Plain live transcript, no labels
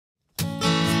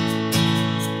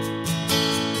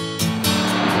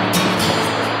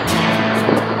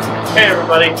Hey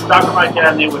everybody, Dr. Mike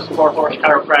Anthony with Sport Horse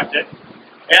Chiropractic.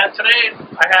 And today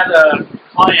I had a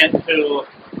client who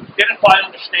didn't quite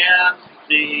understand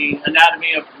the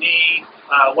anatomy of the knee,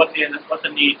 what the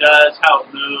knee does, how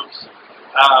it moves.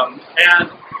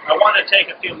 And I want to take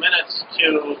a few minutes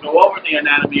to go over the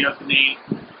anatomy of the knee,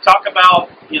 talk about,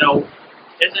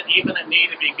 is it even a knee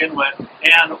to begin with,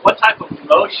 and what type of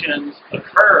motions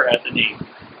occur at the knee.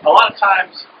 A lot of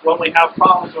times when we have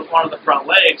problems with one of the front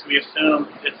legs, we assume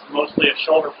it's mostly a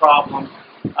shoulder problem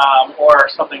or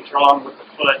something's wrong with the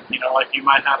foot, like you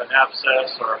might have an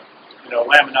abscess or,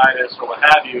 laminitis or what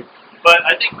have you. But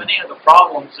I think many of the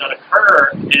problems that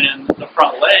occur in the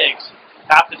front legs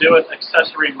have to do with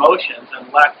accessory motions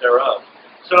and lack thereof.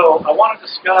 So I want to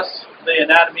discuss the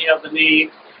anatomy of the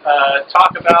knee,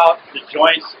 talk about the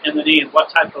joints in the knee and what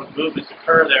type of movements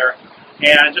occur there,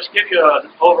 and just give you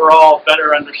an overall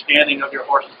better understanding of your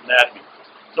horse's anatomy.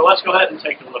 So let's go ahead and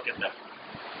take a look at that.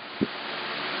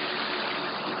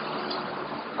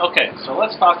 Okay, so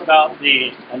let's talk about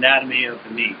the anatomy of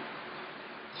the knee.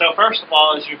 So first of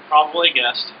all, as you probably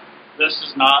guessed, this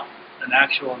is not an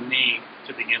actual knee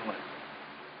to begin with.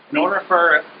 In order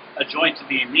for a joint to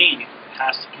be a knee, it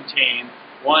has to contain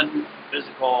one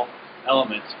physical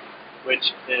element, which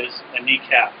is a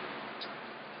kneecap.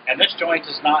 And this joint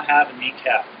does not have a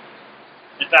kneecap.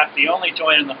 In fact, the only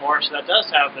joint in the horse that does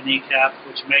have the kneecap,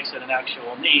 which makes it an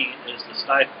actual knee, is the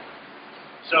stifle.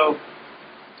 So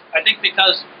I think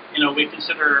because we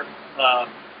consider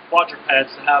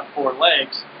quadrupeds to have 4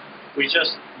 legs, we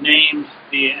just named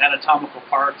the anatomical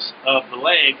parts of the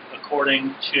leg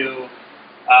according to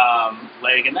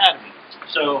leg anatomy.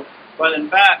 So, but in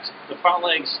fact, the front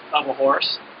legs of a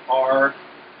horse are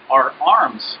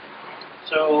arms.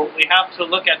 So we have to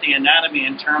look at the anatomy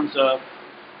in terms of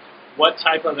what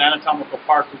type of anatomical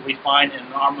part would we find in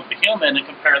the arm of a human and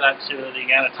compare that to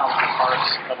the anatomical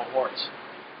parts of a horse.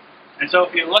 And so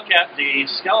if you look at the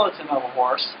skeleton of a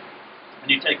horse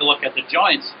and you take a look at the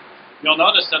joints, you'll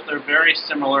notice that they're very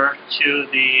similar to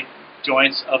the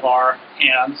joints of our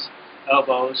hands,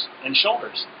 elbows, and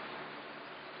shoulders.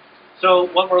 So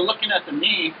when we're looking at the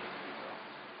knee,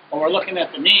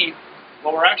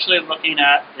 what we're actually looking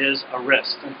at is a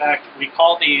wrist. In fact, we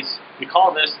call this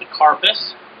the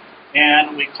carpus,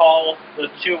 and we call the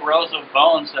 2 rows of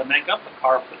bones that make up the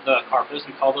carpus,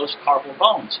 we call those carpal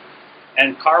bones.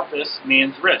 And carpus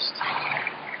means wrist.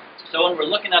 So when we're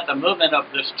looking at the movement of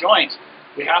this joint,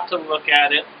 we have to look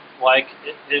at it like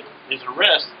it is a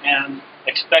wrist and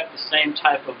expect the same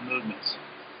type of movements.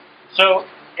 So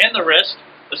in the wrist,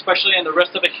 especially in the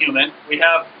wrist of a human, we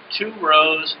have 2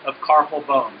 rows of carpal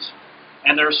bones.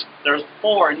 And there's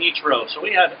 4 in each row. So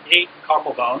we have 8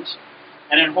 carpal bones.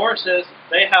 And in horses,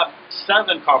 they have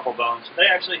 7 carpal bones. They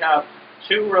actually have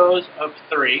 2 rows of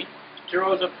 3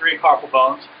 carpal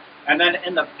bones. And then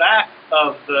in the back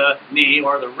of the knee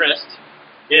or the wrist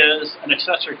is an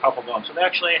accessory carpal bone. So they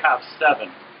actually have 7.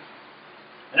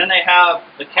 And then they have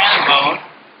the cannon bone,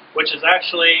 which is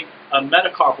actually a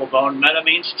metacarpal bone. Meta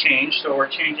means change, so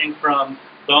we're changing from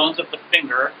bones of the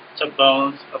finger to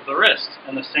bones of the wrist,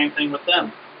 and the same thing with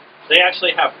them. They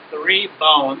actually have 3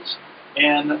 bones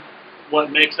in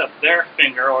what makes up their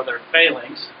finger or their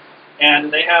phalanx,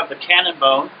 and they have the cannon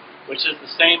bone, which is the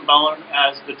same bone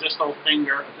as the distal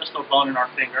bone in our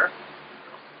finger.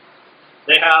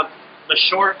 They have the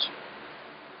short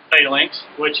phalanx,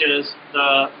 which is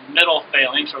the middle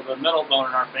phalanx or the middle bone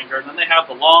in our finger, and then they have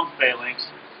the long phalanx,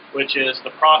 which is the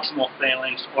proximal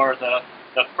phalanx or the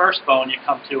first bone you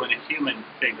come to in a human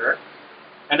finger.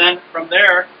 And then from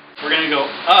there, we're going to go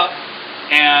up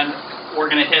and we're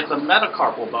going to hit the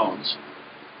metacarpal bones.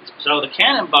 So the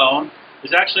cannon bone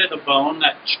is actually the bone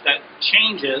that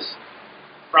changes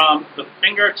from the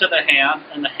finger to the hand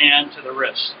and the hand to the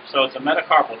wrist. So it's a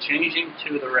metacarpal, changing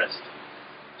to the wrist.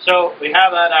 So we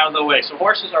have that out of the way. So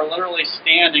horses are literally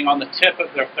standing on the tip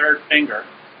of their 3rd finger.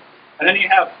 And then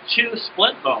you have 2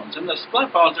 split bones, and the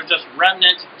split bones are just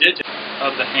remnant digits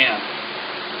of the hand.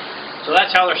 So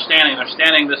that's how they're standing. They're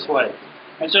standing this way.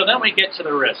 And so then we get to the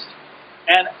wrist.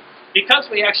 And because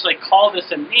we actually call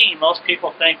this a knee, most people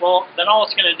think, well, then all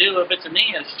it's going to do if it's a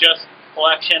knee is just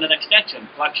flexion and extension,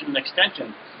 flexion and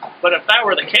extension. But if that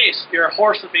were the case, your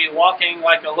horse would be walking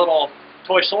like a little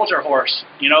toy soldier horse.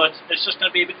 It's just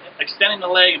going to be extending the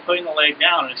leg and putting the leg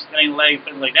down, and extending the leg and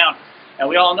putting the leg down. And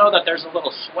we all know that there's a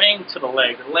little swing to the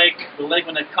leg. The leg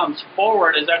when it comes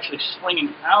forward is actually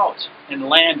swinging out and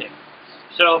landing.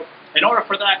 So in order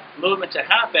for that movement to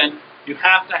happen, you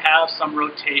have to have some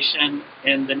rotation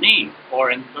in the knee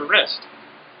or in the wrist.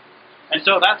 And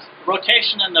so that's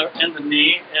rotation in the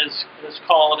knee is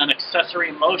called an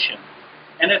accessory motion.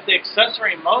 And if the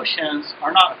accessory motions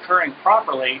are not occurring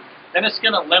properly, then it's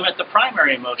going to limit the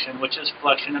primary motion, which is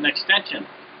flexion and extension.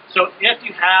 So if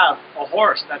you have a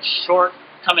horse that's short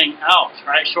coming out,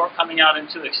 right, short coming out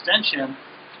into extension,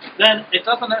 then it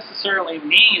doesn't necessarily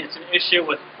mean it's an issue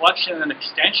with flexion and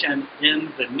extension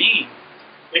in the knee.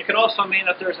 It could also mean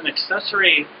that there's an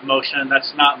accessory motion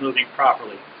that's not moving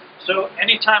properly. So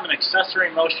anytime an accessory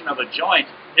motion of a joint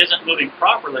isn't moving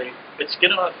properly, it's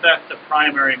going to affect the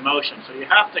primary motion. So you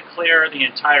have to clear the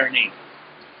entire knee.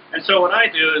 And so what I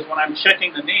do is when I'm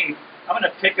checking the knee, I'm going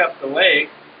to pick up the leg,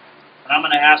 and I'm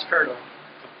going to ask her to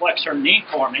flex her knee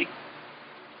for me.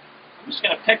 I'm just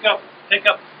going to pick up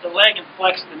the leg and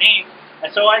flex the knee.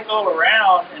 And so I go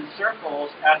around in circles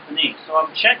at the knee. So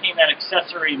I'm checking that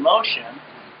accessory motion,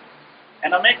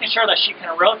 and I'm making sure that she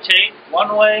can rotate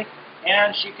one way,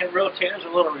 and she can rotate, there's a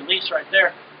little release right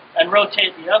there, and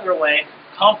rotate the other way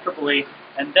comfortably,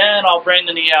 and then I'll bring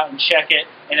the knee out and check it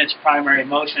in its primary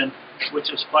motion, which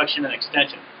is flexion and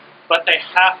extension. But they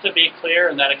have to be clear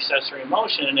in that accessory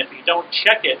motion, and if you don't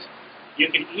check it, you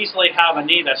can easily have a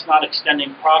knee that's not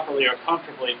extending properly or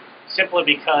comfortably simply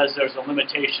because there's a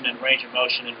limitation in range of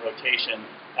motion and rotation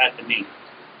at the knee.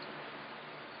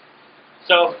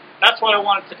 So that's what I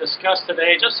wanted to discuss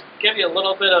today, just give you a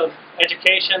little bit of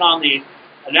education on the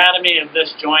anatomy of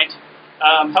this joint,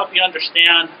 help you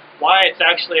understand why it's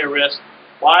actually a wrist,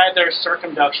 why there's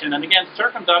circumduction. And again,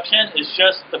 circumduction is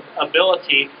just the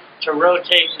ability to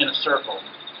rotate in a circle.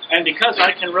 And because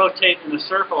I can rotate in a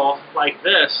circle like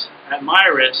this at my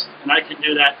wrist, and I can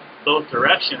do that both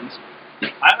directions,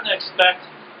 I'm going to expect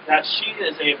that she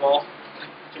is able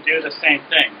to do the same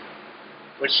thing,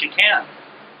 which she can.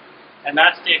 And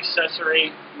that's the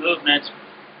accessory movement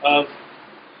of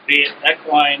the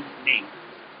equine knee.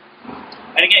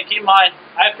 And again, keep in mind,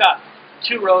 I've got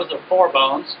 2 rows of 4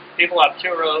 bones. People have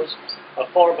 2 rows of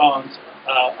 4 bones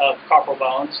of carpal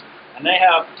bones, and they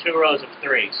have 2 rows of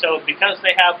 3. So because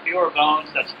they have fewer bones,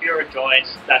 that's fewer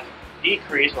joints, that's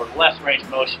decreased or less range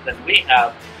of motion than we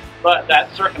have, but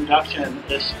that circumduction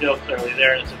is still clearly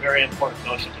there, and it's a very important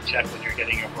motion to check when you're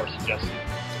getting your horse adjusted.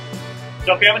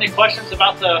 So if you have any questions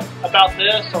about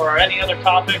this or any other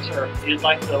topics, or you'd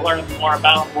like to learn more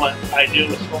about what I do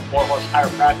with Sport Horse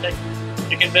Chiropractic,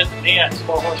 you can visit me at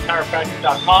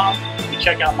sporthorsechiropractic.com. You can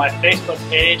check out my Facebook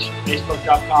page,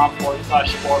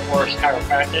 facebook.com/Sport Horse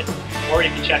Chiropractic, or you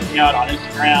can check me out on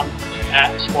Instagram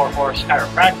at Sport Horse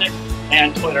Chiropractic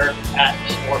and Twitter at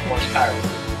Sport Horse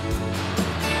Chiropractic.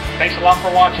 Thanks a lot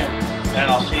for watching,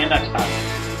 and I'll see you next time.